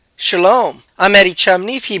Shalom. I'm Eddie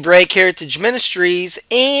Chumney of Hebraic Heritage Ministries,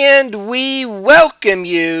 and we welcome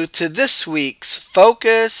you to this week's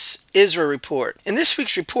Focus Israel Report. In this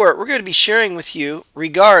week's report, we're going to be sharing with you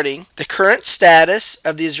regarding the current status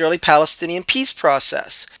of the Israeli-Palestinian peace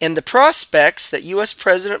process and the prospects that U.S.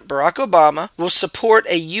 President Barack Obama will support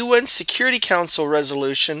a UN Security Council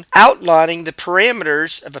resolution outlining the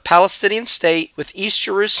parameters of a Palestinian state with East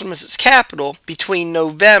Jerusalem as its capital between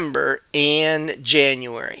November and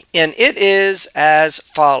January. And it is as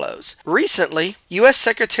follows. Recently, U.S.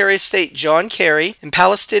 Secretary of State John Kerry and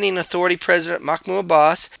Palestinian Authority President Mahmoud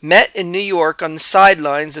Abbas met in New York on the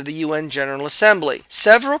sidelines of the UN General Assembly.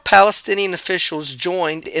 Several Palestinian officials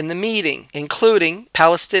joined in the meeting, including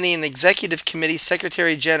Palestinian Executive Committee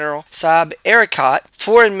Secretary General Saeb Erekat,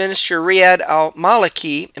 Foreign Minister Riyad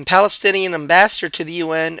al-Maliki, and Palestinian Ambassador to the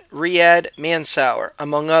UN Riyad Mansour,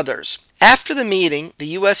 among others. After the meeting, the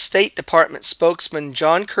U.S. State Department spokesman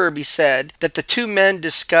John Kirby said that the two men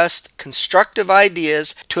discussed constructive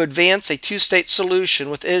ideas to advance a two-state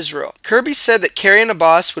solution with Israel. Kirby said that Kerry and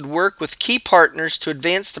Abbas would work with key partners to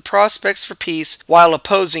advance the prospects for peace while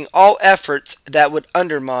opposing all efforts that would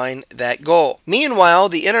undermine that goal. Meanwhile,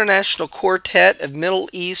 the International Quartet of Middle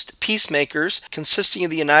East peacemakers, consisting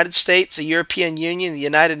of the United States, the European Union, the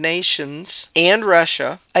United Nations, and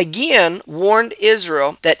Russia, again warned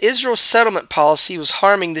Israel that Israel's settlement policy was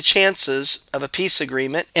harming the chances of a peace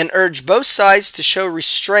agreement and urged both sides to show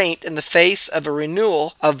restraint in the face of a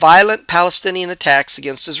renewal of violent Palestinian attacks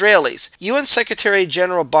against Israelis. UN Secretary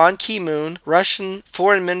General Ban Ki-moon, Russian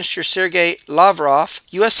Foreign Minister Sergei Lavrov,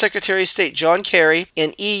 U.S. Secretary of State John Kerry,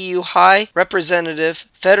 and EU High Representative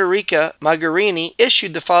Federica Mogherini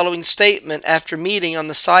issued the following statement after meeting on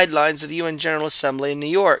the sidelines of the UN General Assembly in New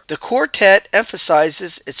York. The quartet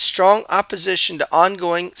emphasizes its strong opposition to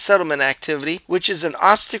ongoing settlement activity, which is an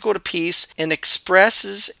obstacle to peace, and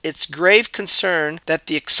expresses its grave concern that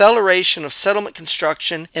the acceleration of settlement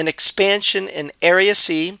construction and expansion in Area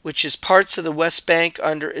C, which is parts of the West Bank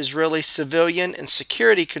under Israeli civilian and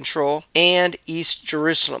security control, and East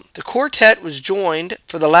Jerusalem. The quartet was joined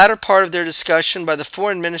for the latter part of their discussion by the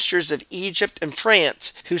foreign ministers of Egypt and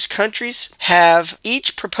France, whose countries have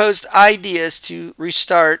each proposed ideas to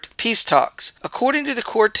restart peace talks. According to the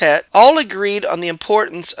quartet, all agreed on the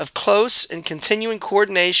importance of close and continuing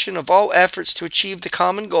coordination of all efforts to achieve the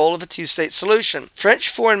common goal of a two-state solution. French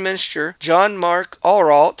Foreign Minister Jean-Marc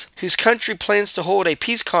Ayrault, whose country plans to hold a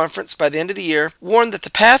peace conference by the end of the year, warned that the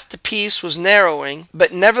path to peace was narrowing,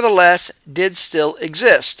 but nevertheless did still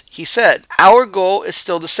exist. He said, "Our goal is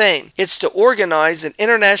still the same. It's to organize an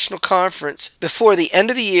international conference before the end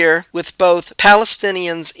of the year with both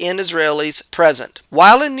Palestinians and Israelis present."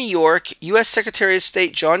 While in New York, U.S. Secretary of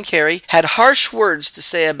State John Kerry had harsh words to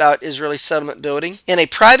say about Israeli settlement building in a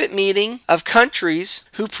private meeting of countries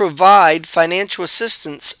who provide financial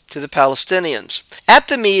assistance to the Palestinians. At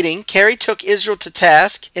the meeting, Kerry took Israel to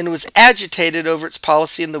task and was agitated over its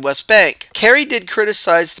policy in the West Bank. Kerry did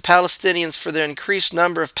criticize the Palestinians for their increased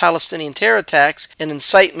number of Palestinian terror attacks and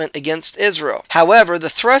incitement against Israel. However, the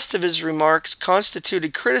thrust of his remarks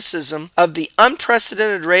constituted criticism of the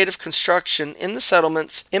unprecedented rate of construction in the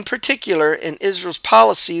settlements, in particular in Israel's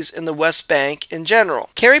policies in the West Bank in general.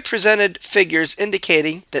 Kerry presented figures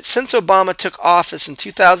indicating that since Obama took office in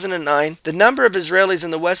 2009, the number of Israelis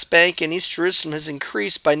in the West Bank and East Jerusalem has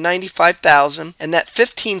increased by 95,000, and that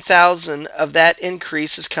 15,000 of that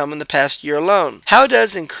increase has come in the past year alone. How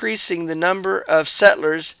does increasing the number of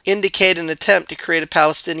settlers indicate an attempt to create a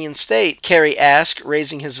Palestinian state? Kerry asked,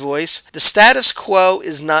 raising his voice. The status quo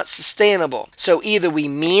is not sustainable, so either we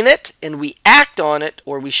mean it and we act on it,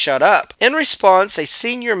 or we shut up. In response, a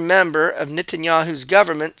senior member of Netanyahu's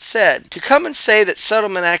government said, "To come and say that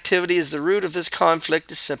settlement activity is the root of this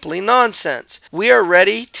conflict is simply nonsense. We are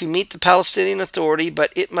ready to meet the Palestinian Authority,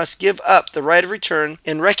 but it must give up the right of return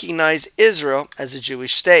and recognize Israel as a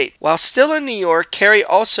Jewish state." While still in New York, Kerry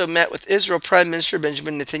also met with Israel Prime Minister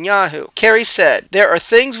Benjamin Netanyahu. Kerry said, "There are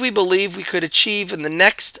things we believe we could achieve in the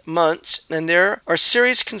next months, and there are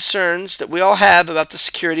serious concerns that we all have about the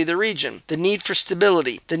security of the region, the need for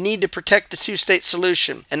stability, the need to protect the two-state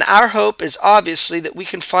solution, and our hope is obviously that we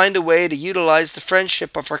can find a way to utilize the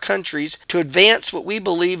friendship of our countries to advance what we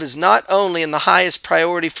believe is not only in the highest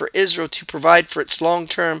priority authority for Israel to provide for its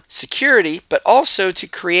long-term security, but also to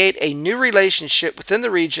create a new relationship within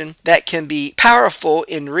the region that can be powerful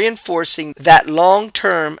in reinforcing that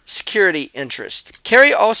long-term security interest.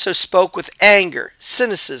 Kerry also spoke with anger,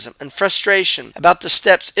 cynicism, and frustration about the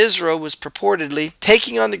steps Israel was purportedly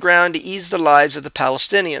taking on the ground to ease the lives of the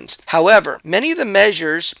Palestinians. However, many of the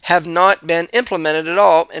measures have not been implemented at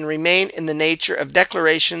all and remain in the nature of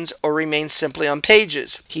declarations or remain simply on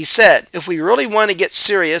pages. He said, "If we really want to get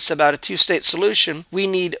serious about a two-state solution, we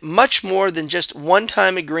need much more than just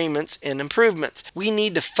one-time agreements and improvements. We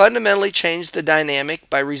need to fundamentally change the dynamic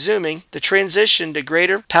by resuming the transition to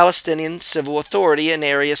greater Palestinian civil authority in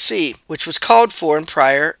Area C, which was called for in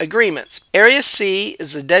prior agreements. Area C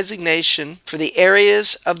is the designation for the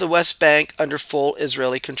areas of the West Bank under full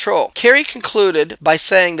Israeli control." Kerry concluded by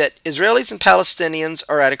saying that Israelis and Palestinians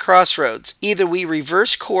are at a crossroads. Either we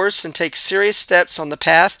reverse course and take serious steps on the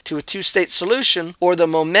path to a two-state solution, or the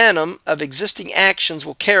momentum of existing actions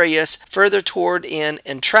will carry us further toward an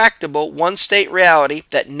intractable one-state reality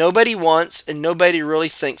that nobody wants and nobody really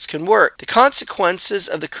thinks can work. The consequences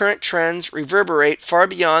of the current trends reverberate far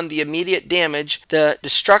beyond the immediate damage the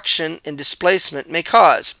destruction and displacement may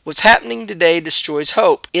cause. What's happening today destroys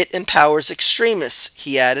hope. It empowers extremists,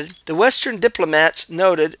 he added. The Western diplomats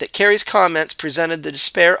noted that Kerry's comments presented the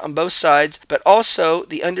despair on both sides, but also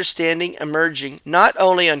the understanding emerging not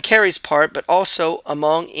only on Kerry's part, but also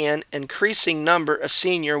among an increasing number of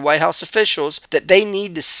senior White House officials that they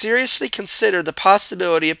need to seriously consider the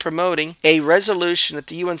possibility of promoting a resolution at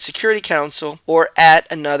the UN Security Council or at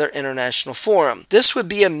another international forum. This would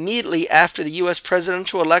be immediately after the U.S.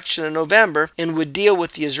 presidential election in November and would deal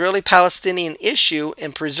with the Israeli-Palestinian issue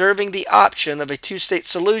and preserving the option of a two-state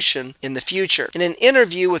solution in the future. In an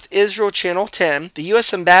interview with Israel Channel 10, the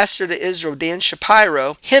U.S. ambassador to Israel, Dan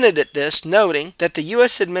Shapiro, hinted at this, noting that the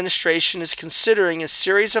U.S. administration is considering a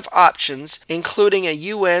series of options, including a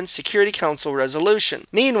UN Security Council resolution.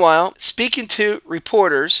 Meanwhile, speaking to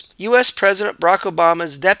reporters, U.S. President Barack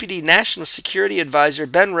Obama's Deputy National Security Advisor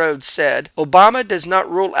Ben Rhodes said, "Obama does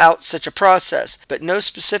not rule out such a process, but no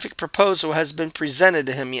specific proposal has been presented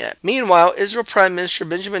to him yet." Meanwhile, Israel Prime Minister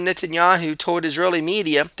Benjamin Netanyahu told Israeli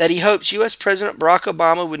media that he hopes U.S. President Barack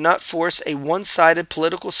Obama would not force a one-sided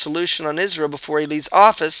political solution on Israel before he leaves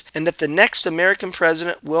office, and that the next American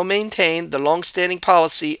president will maintain the long-standing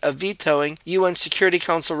policy of vetoing UN Security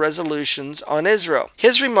Council resolutions on Israel.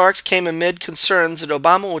 His remarks came amid concerns that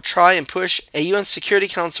Obama will try and push a UN Security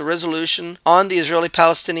Council resolution on the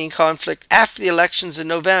Israeli-Palestinian conflict after the elections in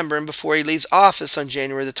November and before he leaves office on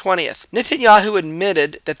January the 20th. Netanyahu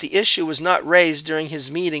admitted that the issue was not raised during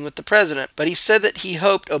his meeting with the president, but he said that he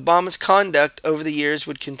hoped Obama's conduct over the years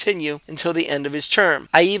would continue until the end of his term.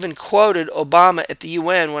 "I even quoted Obama at the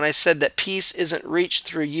UN when I said that peace isn't reached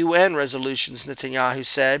through UN resolutions," Netanyahu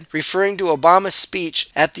said, referring to Obama's speech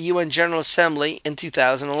at the UN General Assembly in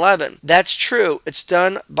 2011. "That's true. It's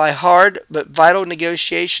done by hard but vital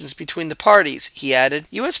negotiations between the parties," he added.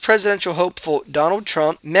 U.S. presidential hopeful Donald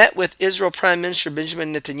Trump met with Israel Prime Minister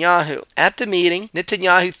Benjamin Netanyahu. At the meeting,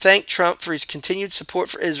 Netanyahu thanked Trump for his continued support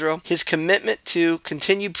for Israel, his commitment to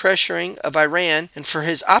continued pressuring of Iran, and for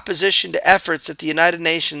his opposition to efforts at the United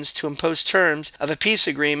Nations to impose terms of a peace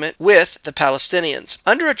agreement with the Palestinians.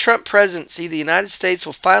 Under a Trump presidency, the United States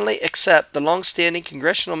will finally accept the long-standing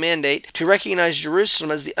congressional mandate to recognize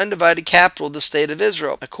Jerusalem as the undivided capital of the State of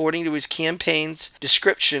Israel, according to his campaign's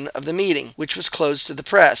description of the meeting, which was closed to the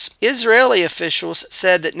press. Israeli officials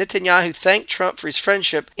said that Netanyahu thanked Trump for his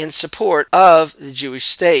friendship and support of the Jewish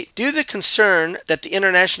state. Due to the concern that the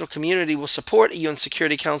international community will support a UN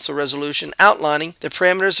Security Council resolution outlining the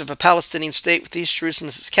parameters of a Palestinian state with East Jerusalem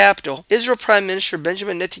as its capital, Israel Prime Minister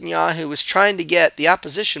Benjamin Netanyahu was trying to get the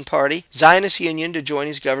opposition party, Zionist Union, to join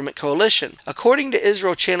his government coalition. According to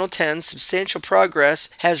Israel Channel 10, substantial progress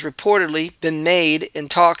has reportedly been made in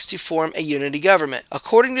talks to form a unity government.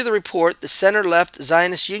 According to the report, the center-left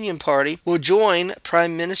Zionist Union Party will join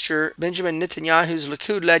Prime Minister Benjamin Netanyahu's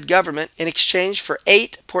Likud-led government in exchange for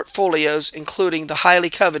 8 portfolios, including the highly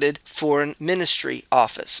coveted Foreign Ministry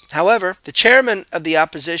office. However, the chairman of the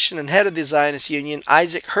opposition and head of the Zionist Union,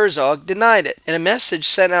 Isaac Herzog, denied it. In a message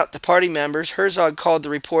sent out to party members, Herzog called the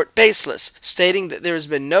report baseless, stating that there has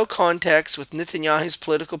been no contact with Netanyahu's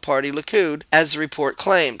political party Likud, as the report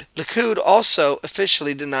claimed. Likud also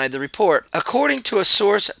officially denied the report. According to a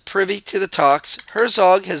source privy to the talks,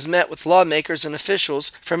 Herzog has met with lawmakers and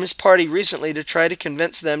officials from his party recently to try to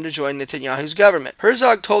convince them to join Netanyahu's government.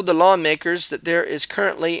 Herzog told the lawmakers that there is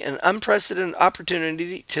currently an unprecedented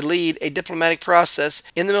opportunity to lead a diplomatic process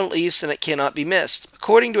in the Middle East and it cannot be missed.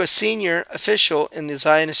 According to a senior official in the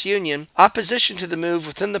Zionist Union, opposition to the move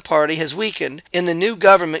within the party has weakened, and the new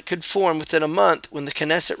government could form within a month when the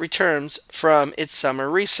Knesset returns from its summer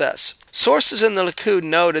recess. Sources in the Likud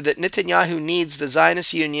noted that Netanyahu needs the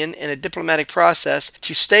Zionist Union and a diplomatic process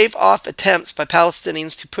to stave off attempts by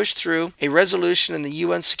Palestinians to push through a resolution in the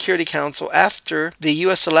UN Security Council after the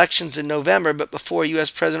U.S. elections in November, but before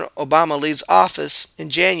U.S. President Obama leaves office in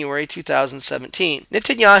January 2017.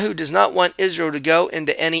 Netanyahu does not want Israel to go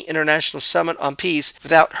into any international summit on peace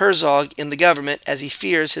without Herzog in the government, as he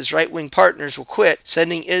fears his right-wing partners will quit,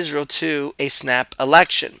 sending Israel to a snap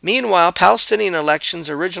election. Meanwhile, Palestinian elections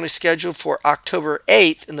originally scheduled for October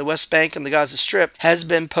 8th in the West Bank and the Gaza Strip has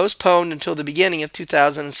been postponed until the beginning of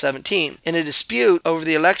 2017. In a dispute over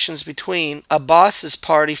the elections between Abbas's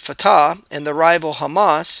party Fatah and the rival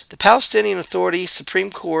Hamas, the Palestinian Authority Supreme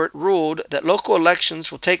Court ruled that local elections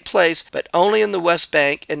will take place but only in the West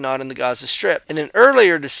Bank and not in the Gaza Strip. In an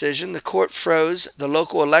earlier decision, the court froze the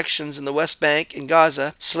local elections in the West Bank and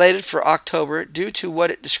Gaza slated for October due to what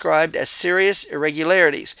it described as serious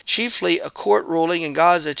irregularities, chiefly a court ruling in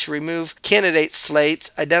Gaza to remove candidate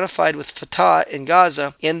slates identified with Fatah in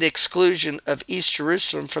Gaza and the exclusion of East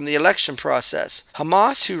Jerusalem from the election process.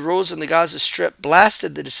 Hamas, who rules in the Gaza Strip,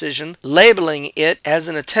 blasted the decision, labeling it as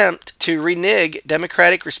an attempt to renege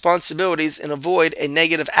democratic responsibilities and avoid a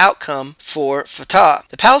negative outcome for Fatah.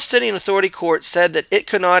 The Palestinian Authority Court said that it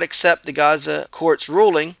could not accept the Gaza court's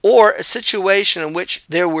ruling or a situation in which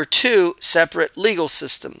there were two separate legal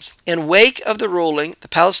systems. In wake of the ruling, the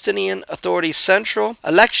Palestinian Authority's Central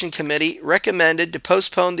Election Committee recommended to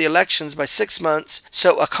postpone the elections by 6 months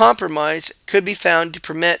so a compromise could be found to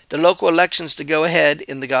permit the local elections to go ahead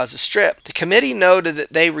in the Gaza Strip. The committee noted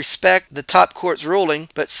that they respect the top court's ruling,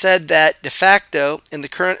 but said that de facto, in the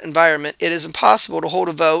current environment, it is impossible to hold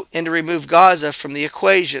a vote and to remove Gaza from the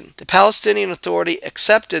equation. The Palestinian Authority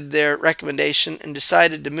accepted their recommendation and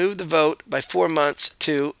decided to move the vote by 4 months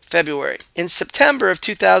to February. In September of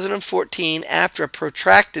 2014, after a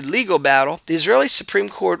protracted legal battle, the Israeli Supreme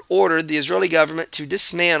Court ordered the Israeli government to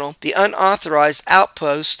dismantle the unauthorized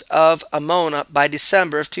outpost of Amona by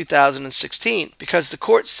December of 2016, because the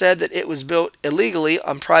court said that it was built illegally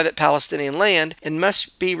on private Palestinian land and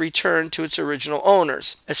must be returned to its original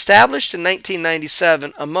owners. Established in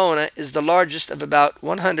 1997, Amona is the largest of about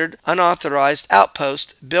 100 unauthorized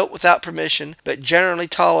outposts built without permission but generally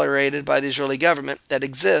tolerated by the Israeli government that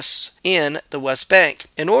exists in the West Bank.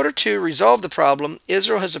 In order to resolve the problem,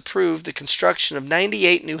 Israel has approved the construction of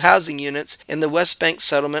 98 new housing units in the West Bank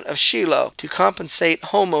settlement of Shiloh to compensate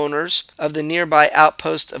homeowners of the nearby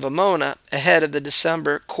outpost of Amona ahead of the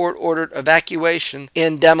December court-ordered evacuation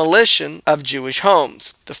and demolition of Jewish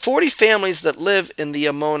homes. The 40 families that live in the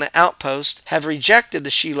Amona outpost have rejected the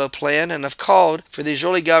Shiloh plan and have called for the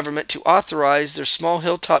Israeli government to authorize their small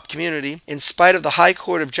hilltop community, in spite of the High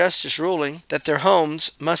Court of Justice ruling that their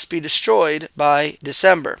homes must be destroyed by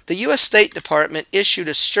December. The U.S. State Department issued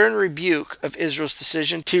a stern rebuke of Israel's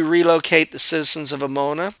decision to relocate the citizens of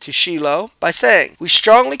Amona to Shiloh by saying, "We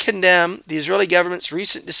strongly condemn the Israeli government's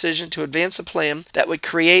recent decision to advance a plan that would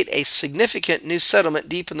create a significant new settlement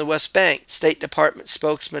deep in the West Bank," State Department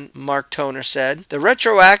spokesman Mark Toner said. The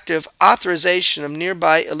retroactive authorization of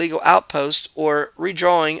nearby illegal outposts or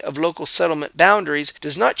redrawing of local settlement boundaries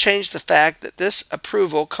does not change the fact that this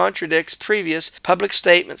approval contradicts previous public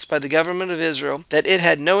statements by the government of Israel that it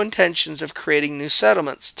had no intentions of creating new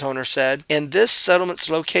settlements, Toner said, and this settlement's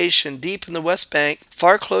location deep in the West Bank,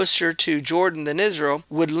 far closer to Jordan than Israel,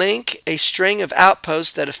 would link a string of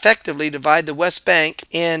outposts that effectively divide the West Bank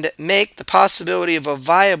and make the possibility of a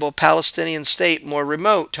viable Palestinian state more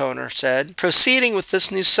remote, Toner said. Proceeding with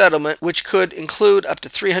this new settlement, which could include up to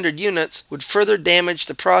 300 units, would further damage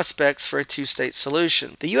the prospects for a two-state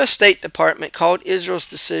solution. The U.S. State Department called Israel's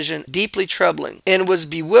decision deeply troubling and was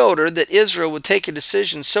bewildered that Israel would take a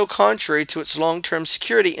decision so contrary to its long-term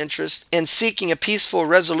security interests and seeking a peaceful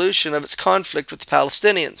resolution of its conflict with the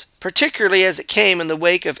Palestinians, particularly as it came in the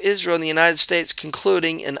wake of Israel and the United States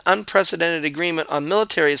concluding an unprecedented agreement on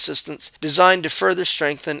military assistance designed to further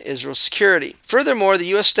strengthen Israel's security. Furthermore,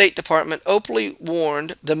 the U.S. State Department openly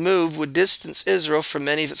warned the move would distance Israel from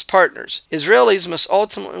many of its partners. Israelis must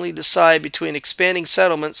ultimately decide between expanding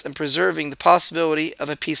settlements and preserving the possibility of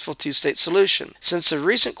a peaceful two-state solution. Since a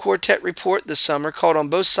recent Quartet report this summer called on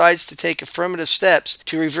both sides to take affirmative steps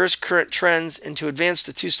to reverse current trends and to advance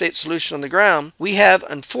the two-state solution on the ground, we have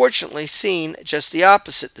unfortunately seen just the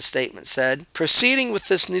opposite, the state statement said. Proceeding with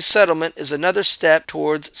this new settlement is another step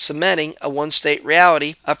towards cementing a one-state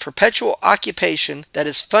reality of perpetual occupation that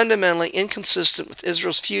is fundamentally inconsistent with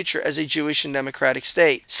Israel's future as a Jewish and democratic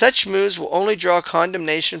state. Such moves will only draw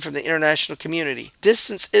condemnation from the international community,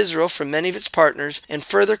 distance Israel from many of its partners, and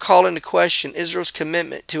further call into question Israel's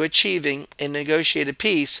commitment to achieving a negotiated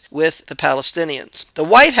peace with the Palestinians. The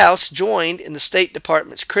White House joined in the State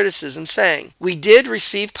Department's criticism, saying, "We did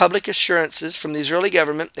receive public assurances from the Israeli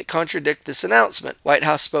government that contradict this announcement," White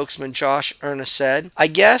House spokesman Josh Earnest said. "I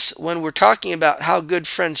guess when we're talking about how good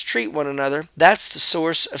friends treat one another, that's the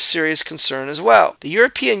source of serious concern as well." The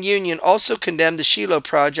European Union also condemned the Shiloh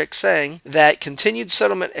project, saying that continued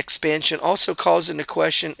settlement expansion also calls into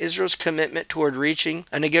question Israel's commitment toward reaching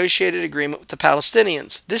a negotiated agreement with the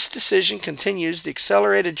Palestinians. This decision continues the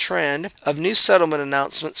accelerated trend of new settlement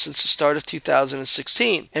announcements since the start of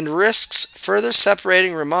 2016 and risks further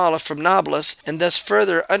separating Ramallah from Nablus and thus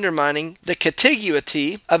further undermining the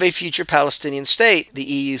contiguity of a future Palestinian state, the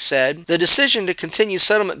EU said. The decision to continue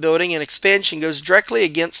settlement building and expansion goes directly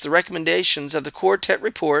against the recommendations of the Quartet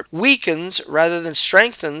report, weakens rather than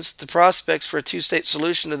strengthens the prospects for a two-state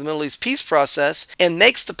solution to the Middle East peace process, and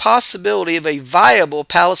makes the possibility of a viable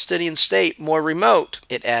Palestinian state more remote,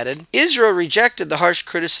 it added. Israel rejected the harsh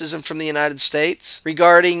criticism from the United States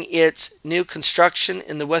regarding its new construction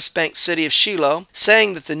in the West Bank city of Shiloh,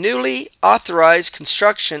 saying that the newly authorized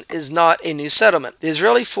construction is not a new settlement. The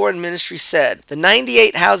Israeli Foreign Ministry said the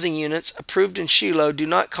 98 housing units approved in Shiloh do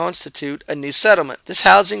not constitute a new settlement. This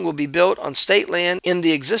housing will be built on state land in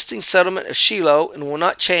the existing settlement of Shiloh and will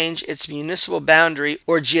not change its municipal boundary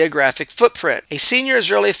or geographic footprint. A senior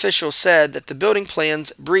Israeli official said that the building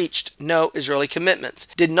plans breached no Israeli commitments,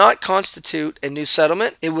 did not constitute a new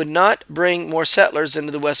settlement, it would not bring more settlers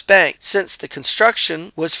into the West Bank, since the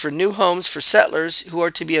construction was for new homes for settlers who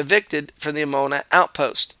are to be evicted from the Ammona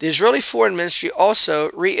outpost. The Israeli Foreign Ministry also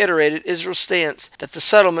reiterated Israel's stance that the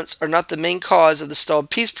settlements are not the main cause of the stalled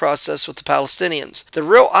peace process with the Palestinians. The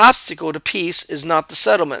real obstacle to peace is not the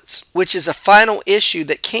settlements, which is a final issue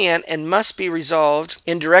that can and must be resolved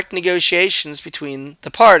in direct negotiations between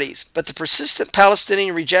the parties, but the persistent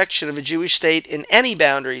Palestinian rejection of a Jewish state in any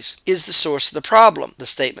boundaries is the source of the problem, the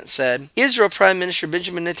statement said. Israel Prime Minister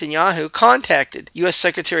Benjamin Netanyahu contacted U.S.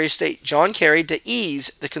 Secretary of State John Kerry to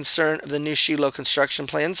ease the concern of the new Shiloh construction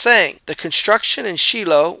plan, saying the construction in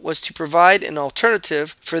Shiloh was to provide an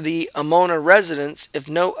alternative for the Ammona residents if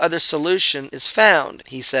no other solution is found,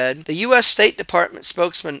 he said. The U.S. State Department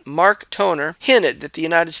spokesman Mark Toner hinted that the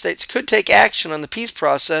United States could take action on the peace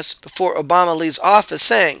process before Obama leaves office,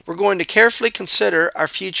 saying, "We're going to carefully consider our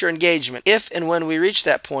future engagement if and when we reach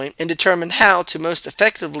that point and determine how to most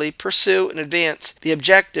effectively pursue and advance the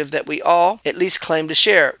objective that we all at least claim to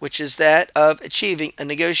share, which is that of achieving a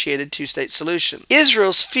negotiated two-state solution."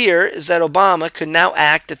 Israel's fear is that Obama could now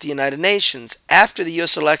act at the United Nations after the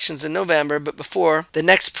U.S. elections in November, but before the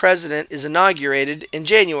next president is inaugurated in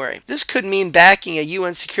January. This could mean backing a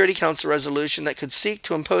UN Security Council resolution that could seek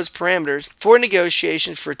to impose parameters for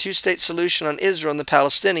negotiations for a two-state solution on Israel and the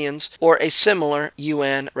Palestinians, or a similar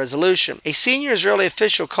UN resolution. A senior Israeli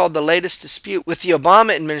official called the latest dispute with the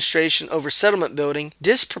Obama administration over settlement building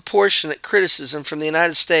disproportionate criticism from the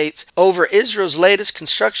United States over Israel's latest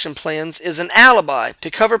construction plans is an alibi to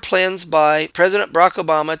cover plans by President Barack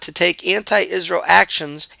Obama to take anti-Israel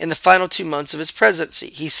actions in the final 2 months of his presidency.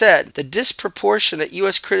 He said the disproportionate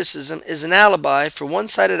U.S. criticism is an alibi for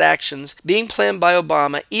one-sided actions being planned by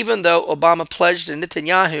Obama, even though Obama pledged to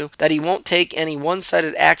Netanyahu that he won't take any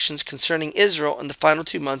one-sided actions concerning Israel in the final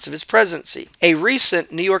 2 months of his presidency. A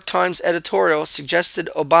recent New York Times editorial suggested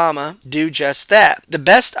Obama do just that. The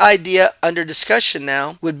best idea under discussion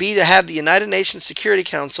now would be to have the United Nations Security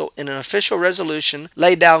Council in an official resolution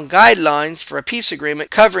lay down guidelines for a peace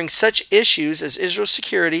agreement covering such issues as Israel's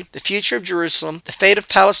security, the future of Jerusalem, the fate of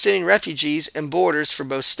Palestinian refugees, and borders for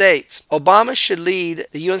both states. Obama should lead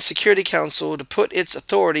the UN Security Council to put its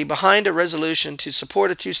authority behind a resolution to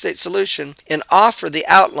support a two-state solution and offer the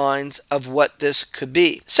outlines of what this could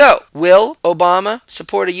be. So, will Obama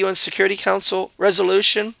support a UN Security Council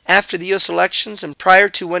resolution after the U.S. elections and prior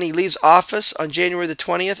to when he leaves office on January the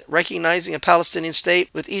 20th, recognizing a Palestinian state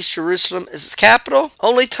with East Jerusalem as its capital?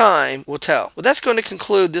 Only time will tell. Well, that's going to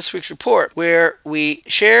conclude this week's report, where we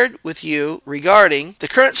shared with you regarding the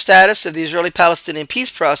current status of the Israeli-Palestinian peace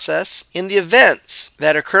process in the events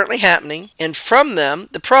that are currently happening, and from them,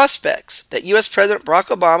 the prospects that U.S. President Barack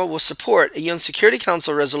Obama will support a UN Security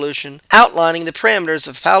Council resolution outlining the parameters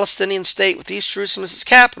of a Palestinian state with East Jerusalem as its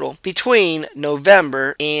capital between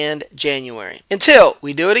November and January. Until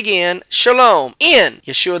we do it again, Shalom in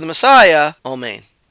Yeshua the Messiah. Amen.